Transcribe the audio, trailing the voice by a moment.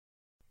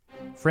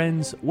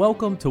Friends,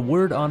 welcome to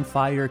Word on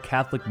Fire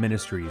Catholic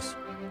Ministries.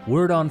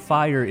 Word on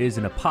Fire is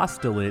an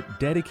apostolate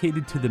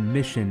dedicated to the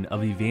mission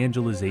of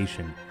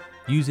evangelization,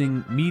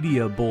 using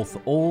media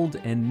both old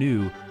and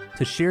new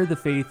to share the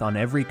faith on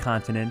every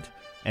continent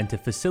and to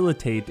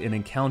facilitate an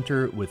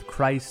encounter with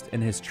Christ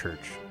and His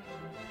Church.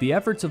 The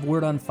efforts of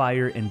Word on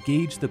Fire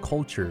engage the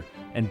culture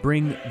and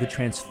bring the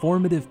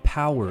transformative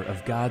power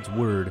of God's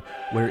Word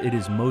where it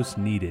is most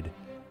needed.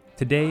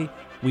 Today,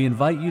 we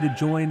invite you to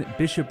join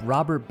Bishop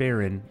Robert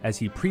Barron as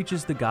he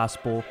preaches the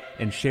gospel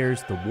and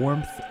shares the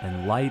warmth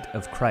and light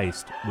of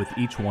Christ with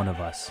each one of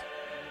us.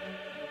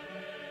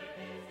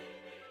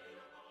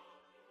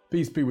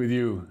 Peace be with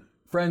you.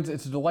 Friends,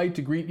 it's a delight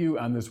to greet you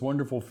on this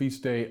wonderful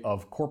feast day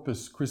of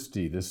Corpus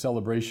Christi, this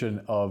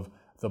celebration of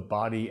the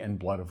body and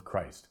blood of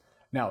Christ.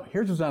 Now,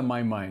 here's what's on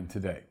my mind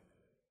today.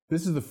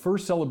 This is the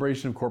first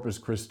celebration of Corpus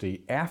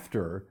Christi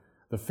after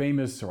the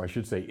famous, or I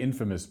should say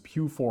infamous,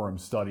 Pew Forum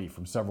study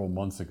from several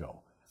months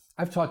ago.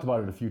 I've talked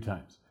about it a few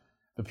times.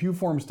 The Pew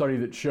Forum study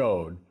that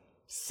showed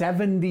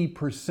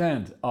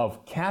 70%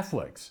 of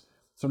Catholics,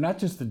 so not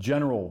just the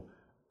general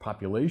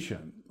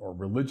population or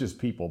religious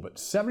people, but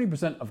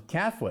 70% of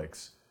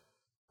Catholics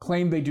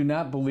claim they do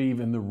not believe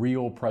in the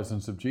real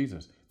presence of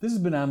Jesus. This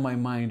has been on my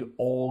mind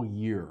all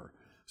year.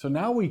 So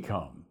now we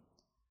come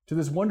to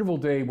this wonderful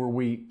day where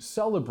we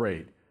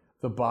celebrate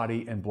the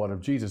body and blood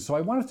of Jesus. So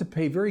I want us to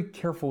pay very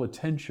careful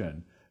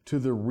attention to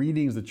the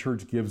readings the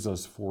church gives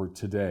us for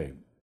today.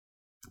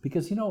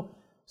 Because,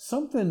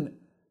 something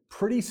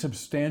pretty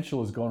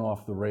substantial has gone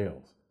off the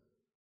rails.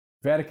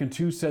 Vatican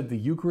II said the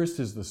Eucharist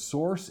is the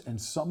source and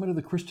summit of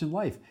the Christian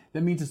life.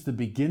 That means it's the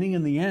beginning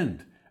and the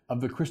end of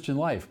the Christian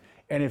life.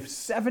 And if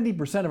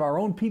 70% of our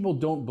own people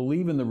don't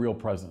believe in the real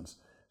presence,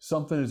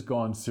 something has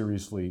gone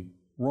seriously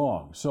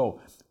wrong.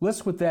 So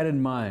let's, with that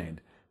in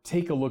mind,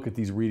 take a look at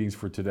these readings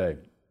for today.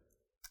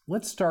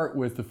 Let's start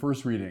with the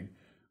first reading,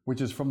 which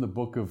is from the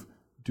book of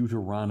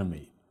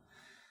Deuteronomy.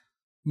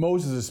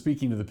 Moses is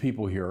speaking to the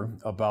people here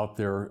about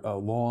their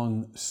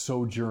long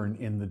sojourn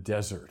in the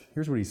desert.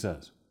 Here's what he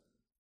says.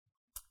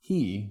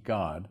 He,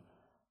 God,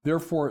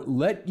 therefore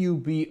let you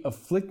be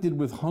afflicted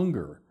with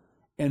hunger,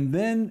 and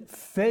then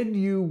fed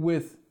you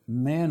with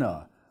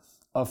manna,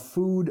 a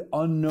food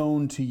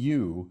unknown to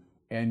you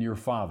and your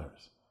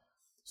fathers.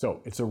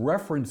 So it's a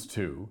reference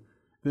to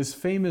this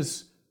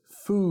famous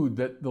food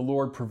that the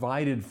Lord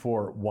provided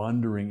for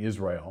wandering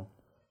Israel.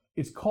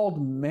 It's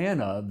called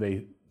manna,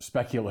 they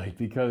speculate,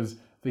 because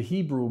the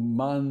Hebrew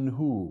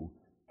manhu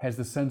has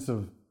the sense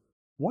of,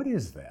 what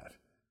is that?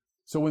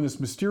 So when this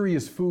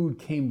mysterious food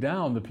came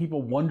down, the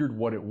people wondered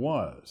what it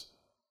was.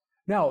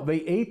 Now,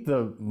 they ate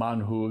the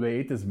manhu, they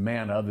ate this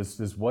manna,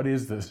 this what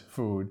is this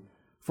food,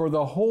 for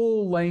the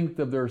whole length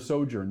of their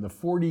sojourn, the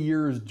 40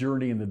 years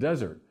journey in the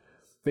desert.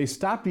 They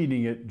stopped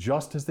eating it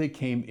just as they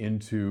came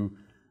into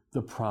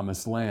the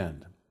promised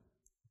land.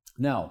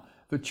 Now,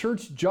 the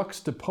church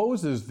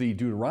juxtaposes the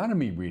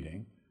Deuteronomy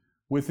reading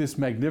with this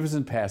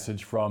magnificent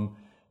passage from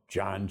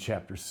John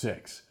chapter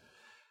 6.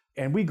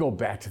 And we go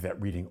back to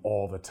that reading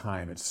all the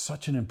time. It's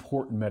such an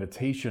important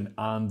meditation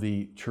on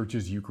the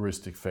church's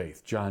Eucharistic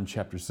faith, John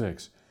chapter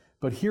 6.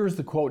 But here's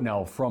the quote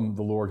now from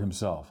the Lord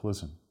himself.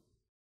 Listen.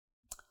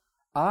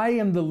 I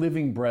am the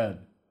living bread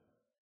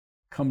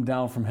come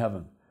down from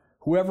heaven.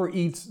 Whoever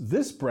eats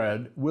this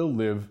bread will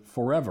live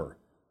forever.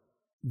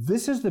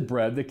 This is the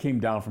bread that came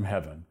down from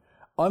heaven.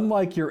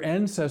 Unlike your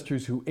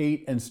ancestors who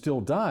ate and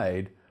still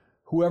died,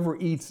 whoever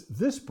eats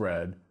this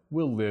bread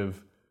will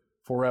live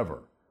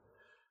forever.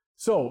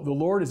 So the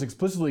Lord is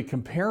explicitly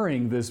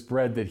comparing this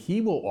bread that he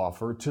will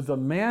offer to the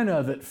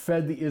manna that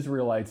fed the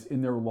Israelites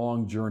in their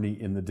long journey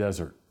in the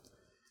desert.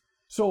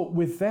 So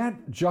with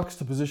that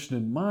juxtaposition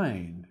in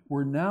mind,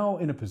 we're now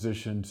in a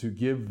position to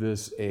give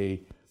this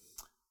a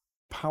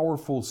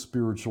powerful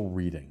spiritual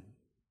reading.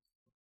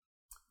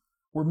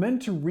 We're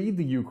meant to read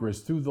the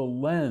Eucharist through the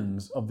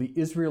lens of the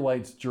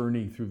Israelites'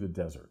 journey through the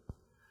desert.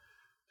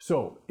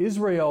 So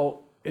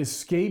Israel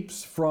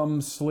escapes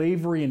from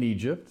slavery in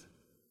Egypt.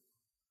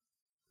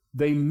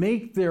 They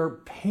make their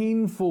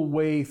painful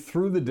way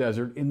through the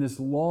desert in this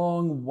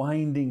long,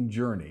 winding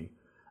journey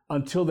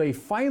until they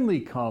finally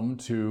come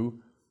to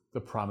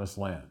the promised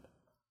land.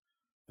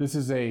 This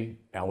is an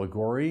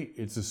allegory.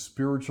 It's a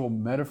spiritual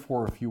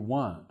metaphor if you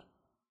want.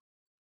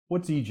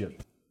 What's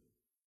Egypt?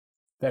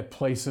 That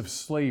place of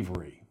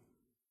slavery.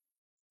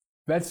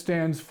 That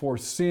stands for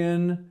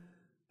sin,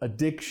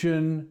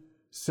 addiction,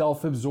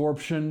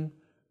 self-absorption,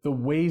 the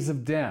ways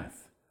of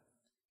death.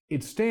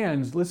 It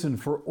stands, listen,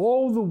 for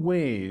all the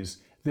ways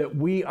that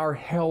we are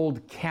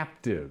held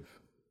captive.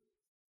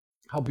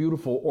 How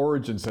beautiful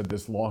Origen said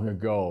this long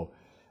ago,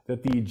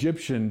 that the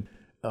Egyptian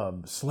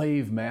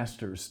slave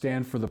masters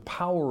stand for the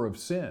power of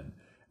sin.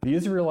 The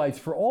Israelites,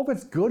 for all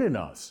that's good in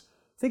us,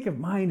 think of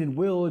mind and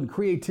will and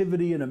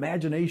creativity and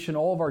imagination,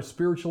 all of our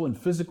spiritual and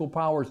physical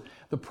powers.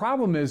 The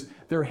problem is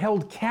they're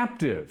held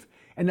captive.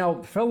 And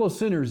now, fellow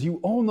sinners, you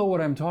all know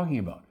what I'm talking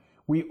about.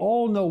 We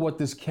all know what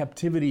this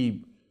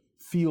captivity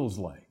feels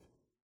like.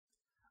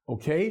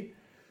 Okay?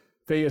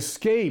 They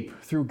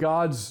escape through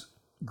God's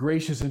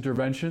gracious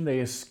intervention. They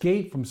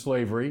escaped from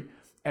slavery,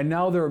 and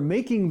now they're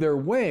making their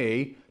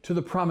way to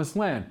the promised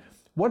land.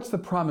 What's the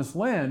promised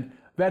land?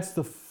 That's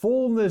the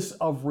fullness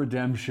of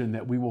redemption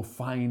that we will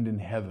find in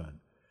heaven.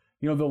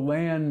 You know, the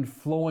land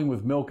flowing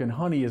with milk and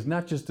honey is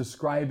not just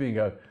describing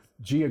a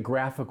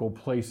geographical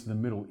place in the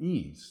Middle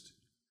East.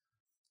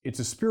 It's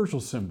a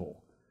spiritual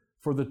symbol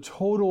for the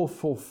total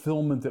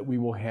fulfillment that we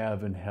will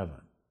have in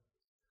heaven.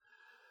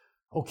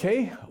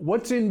 Okay,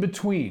 what's in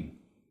between?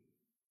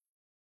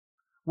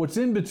 What's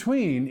in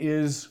between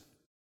is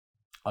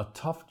a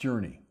tough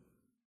journey.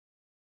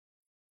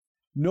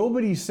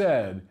 Nobody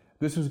said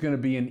this was going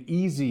to be an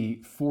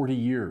easy 40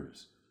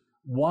 years.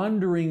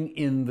 Wandering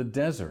in the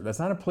desert, that's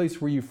not a place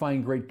where you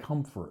find great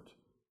comfort.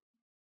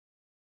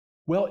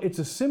 Well, it's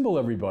a symbol,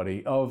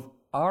 everybody, of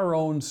our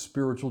own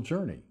spiritual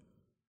journey.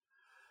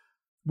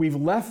 We've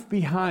left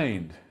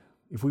behind,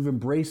 if we've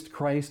embraced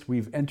Christ,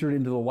 we've entered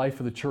into the life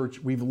of the church,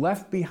 we've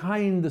left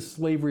behind the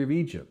slavery of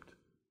Egypt.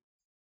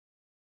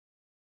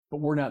 But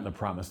we're not in the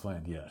promised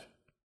land yet.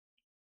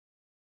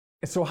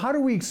 So how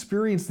do we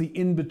experience the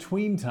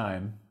in-between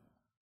time?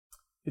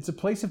 It's a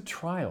place of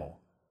trial,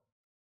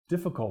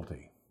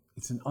 difficulty.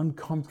 It's an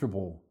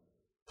uncomfortable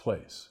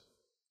place.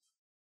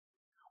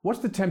 What's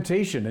the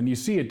temptation? And you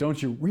see it,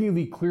 don't you,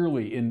 really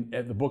clearly in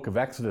the book of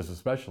Exodus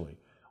especially.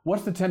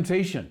 What's the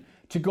temptation?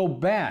 To go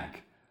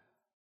back.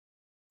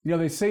 You know,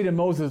 they say to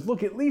Moses,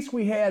 look, at least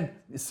we had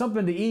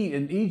something to eat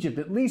in Egypt.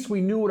 At least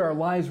we knew what our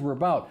lives were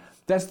about.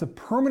 That's the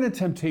permanent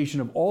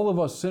temptation of all of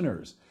us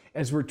sinners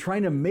as we're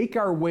trying to make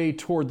our way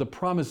toward the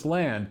promised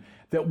land,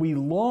 that we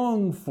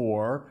long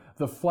for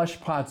the flesh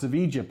pots of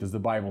Egypt, as the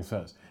Bible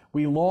says.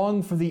 We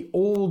long for the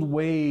old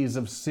ways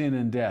of sin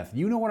and death.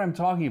 You know what I'm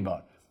talking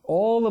about.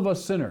 All of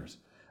us sinners,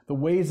 the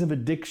ways of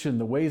addiction,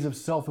 the ways of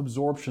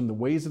self-absorption, the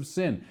ways of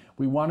sin.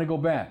 We want to go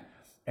back.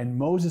 And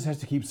Moses has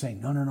to keep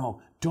saying,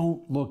 no,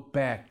 don't look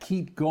back.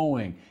 Keep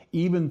going,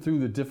 even through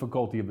the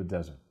difficulty of the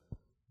desert.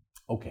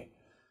 Okay,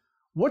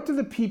 what do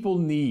the people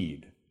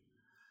need,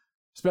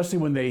 especially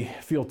when they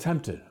feel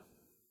tempted?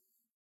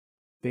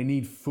 They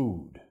need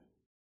food.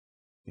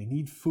 They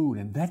need food,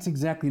 and that's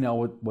exactly now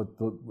what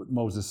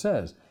Moses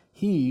says.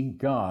 He,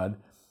 God,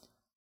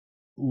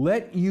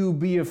 let you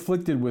be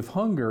afflicted with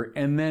hunger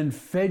and then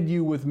fed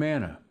you with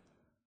manna.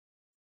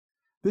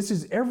 This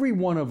is every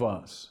one of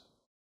us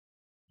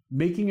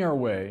making our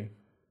way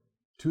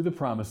to the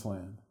promised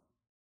land,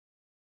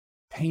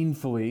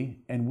 painfully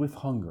and with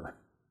hunger.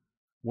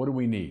 What do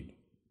we need?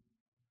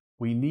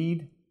 We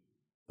need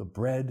the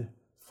bread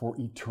for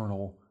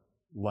eternal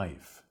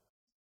life.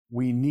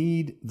 We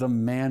need the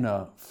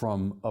manna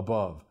from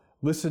above.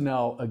 Listen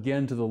now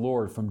again to the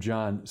Lord from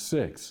John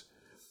 6.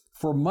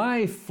 For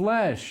my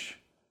flesh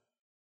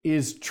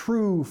is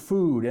true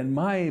food, and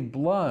my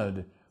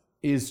blood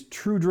is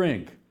true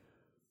drink.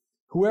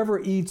 Whoever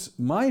eats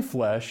my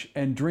flesh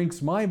and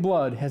drinks my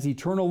blood has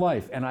eternal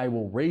life, and I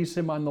will raise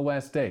him on the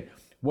last day.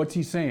 What's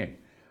he saying?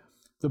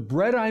 The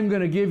bread I'm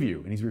going to give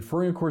you, and he's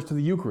referring, of course, to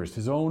the Eucharist,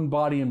 his own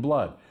body and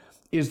blood,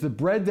 is the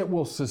bread that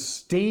will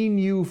sustain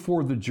you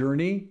for the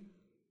journey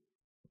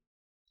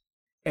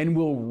and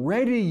will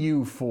ready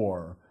you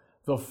for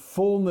the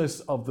fullness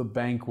of the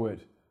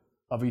banquet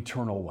of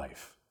eternal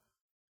life.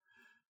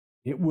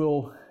 It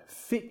will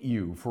fit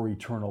you for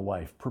eternal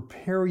life,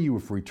 prepare you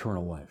for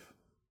eternal life.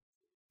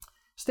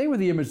 Stay with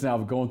the image now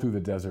of going through the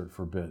desert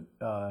for a bit.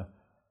 I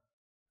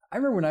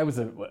remember when I was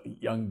a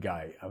young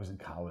guy, I was in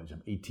college,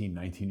 I'm 18,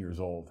 19 years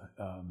old.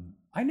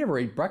 I never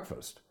ate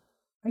breakfast.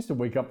 I used to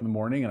wake up in the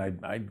morning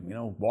and I'd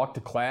walk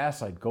to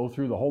class. I'd go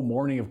through the whole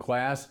morning of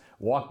class,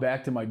 walk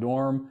back to my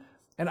dorm,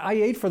 and I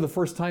ate for the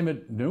first time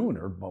at noon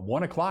or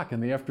 1 o'clock in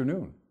the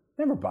afternoon.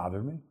 Never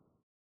bothered me.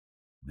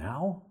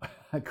 Now,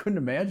 I couldn't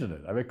imagine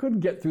it. I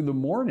couldn't get through the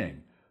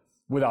morning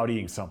without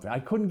eating something. I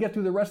couldn't get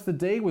through the rest of the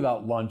day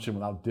without lunch and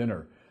without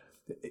dinner.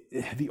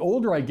 The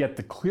older I get,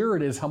 the clearer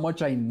it is how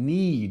much I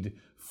need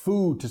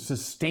food to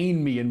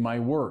sustain me in my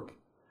work.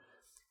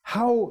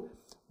 How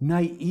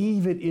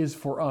naive it is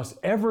for us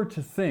ever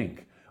to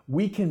think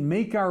we can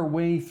make our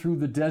way through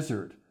the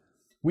desert.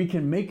 We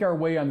can make our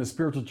way on the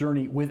spiritual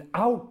journey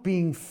without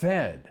being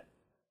fed.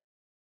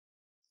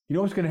 You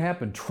know what's going to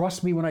happen?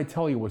 Trust me when I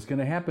tell you what's going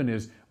to happen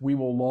is we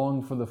will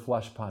long for the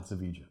flesh pots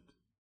of Egypt.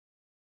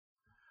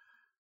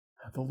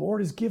 The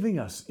Lord is giving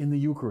us in the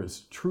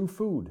Eucharist true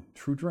food,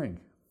 true drink.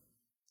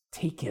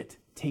 Take it,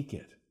 take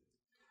it.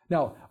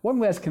 Now, one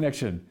last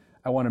connection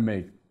I want to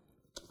make.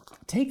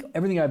 Take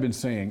everything I've been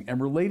saying and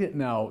relate it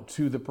now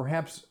to the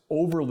perhaps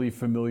overly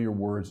familiar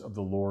words of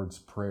the Lord's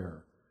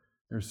Prayer.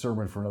 There's a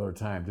sermon for another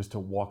time just to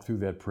walk through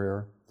that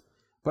prayer.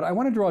 But I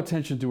want to draw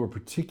attention to a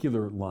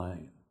particular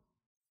line.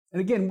 And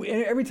again,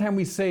 every time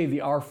we say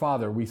the Our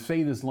Father, we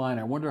say this line.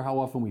 I wonder how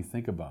often we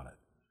think about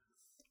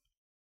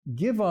it.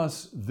 Give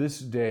us this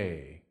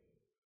day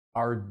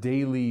our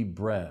daily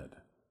bread.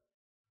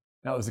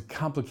 Now, there's a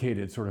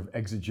complicated sort of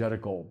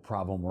exegetical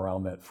problem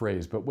around that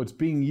phrase, but what's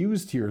being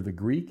used here, the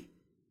Greek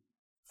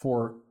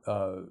for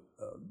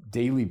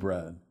daily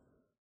bread,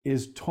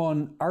 is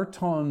ton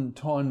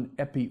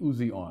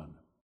epiousion.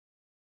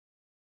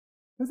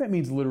 What that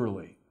means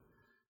literally.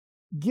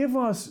 Give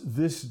us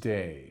this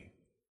day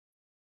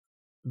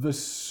the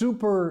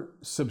super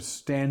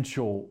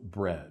substantial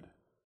bread.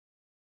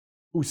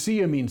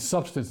 Ousia means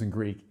substance in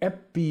Greek.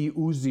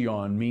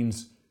 Epiousion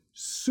means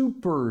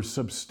super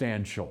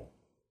substantial.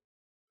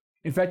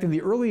 In fact, in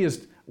the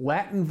earliest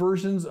Latin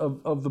versions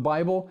of the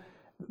Bible,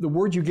 the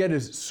word you get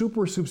is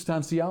super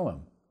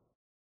substantialem.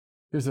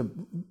 There's a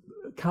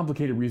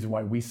complicated reason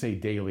why we say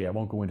daily. I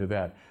won't go into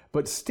that.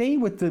 But stay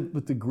with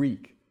the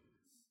Greek.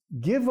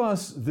 Give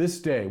us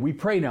this day. We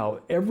pray now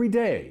every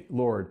day,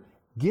 Lord,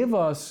 give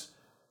us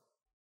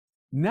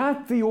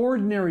not the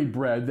ordinary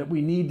bread that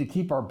we need to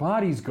keep our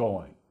bodies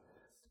going,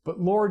 but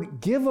Lord,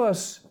 give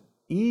us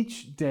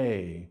each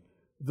day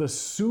the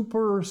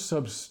super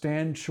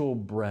substantial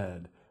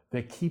bread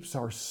that keeps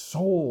our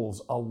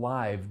souls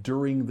alive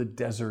during the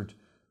desert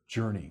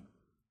journey.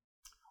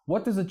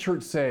 What does the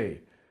church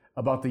say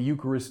about the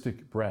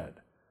Eucharistic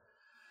bread?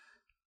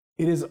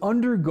 It has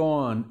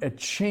undergone a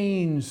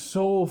change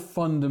so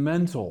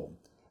fundamental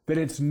that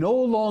it's no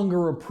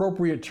longer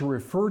appropriate to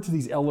refer to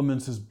these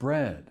elements as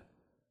bread,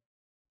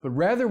 but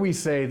rather we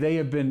say they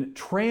have been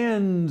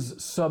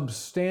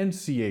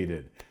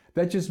transubstantiated.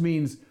 That just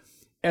means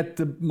at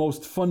the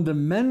most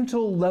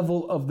fundamental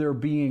level of their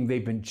being,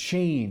 they've been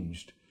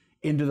changed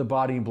into the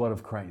body and blood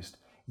of Christ.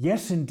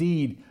 Yes,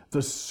 indeed,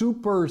 the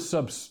super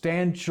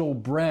substantial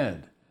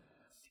bread.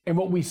 And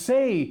what we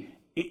say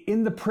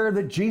in the prayer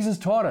that Jesus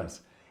taught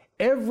us,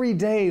 every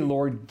day,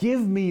 Lord,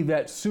 give me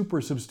that super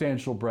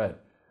substantial bread,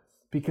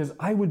 because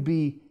I would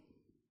be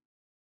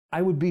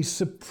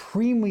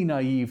supremely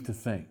naive to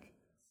think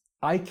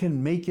I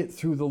can make it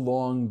through the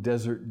long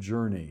desert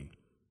journey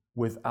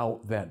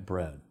without that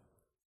bread.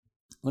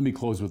 Let me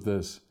close with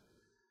this.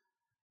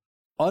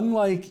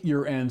 Unlike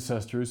your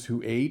ancestors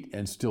who ate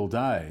and still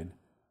died,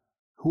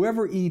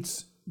 whoever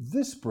eats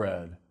this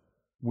bread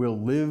will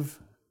live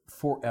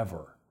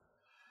forever.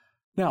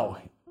 Now,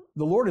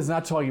 the Lord is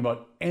not talking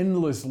about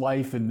endless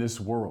life in this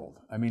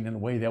world. I mean, in a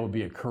way, that would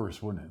be a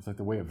curse, wouldn't it? It's like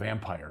the way a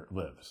vampire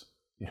lives.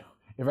 You know,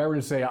 if I were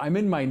to say, I'm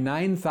in my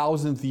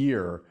 9,000th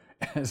year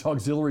as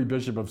auxiliary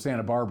bishop of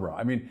Santa Barbara,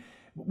 I mean,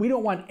 we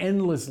don't want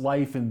endless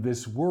life in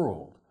this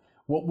world.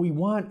 What we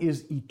want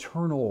is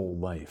eternal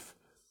life.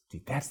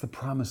 See, that's the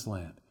promised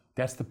land.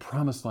 That's the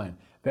promised land.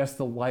 That's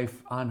the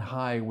life on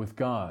high with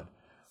God.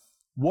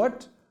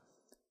 What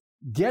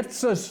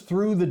gets us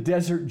through the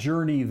desert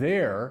journey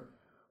there,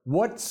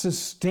 what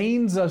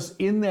sustains us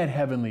in that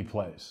heavenly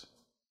place,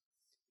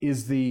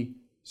 is the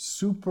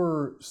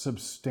super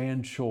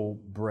substantial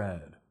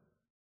bread.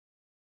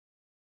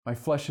 My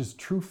flesh is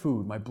true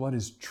food, my blood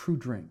is true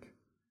drink.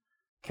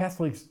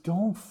 Catholics,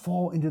 don't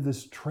fall into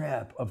this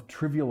trap of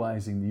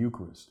trivializing the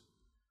Eucharist.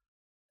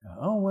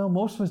 Oh, well,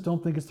 most of us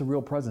don't think it's the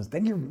real presence.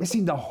 Then you're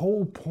missing the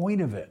whole point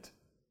of it.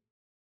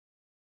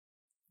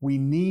 We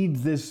need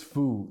this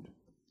food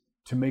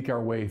to make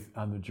our way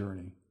on the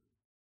journey.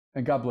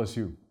 And God bless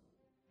you.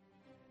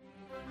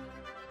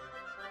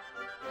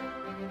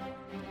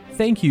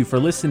 Thank you for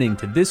listening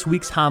to this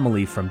week's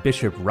homily from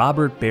Bishop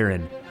Robert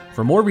Barron.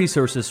 For more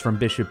resources from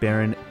Bishop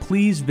Barron,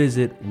 please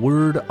visit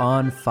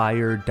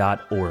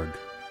wordonfire.org.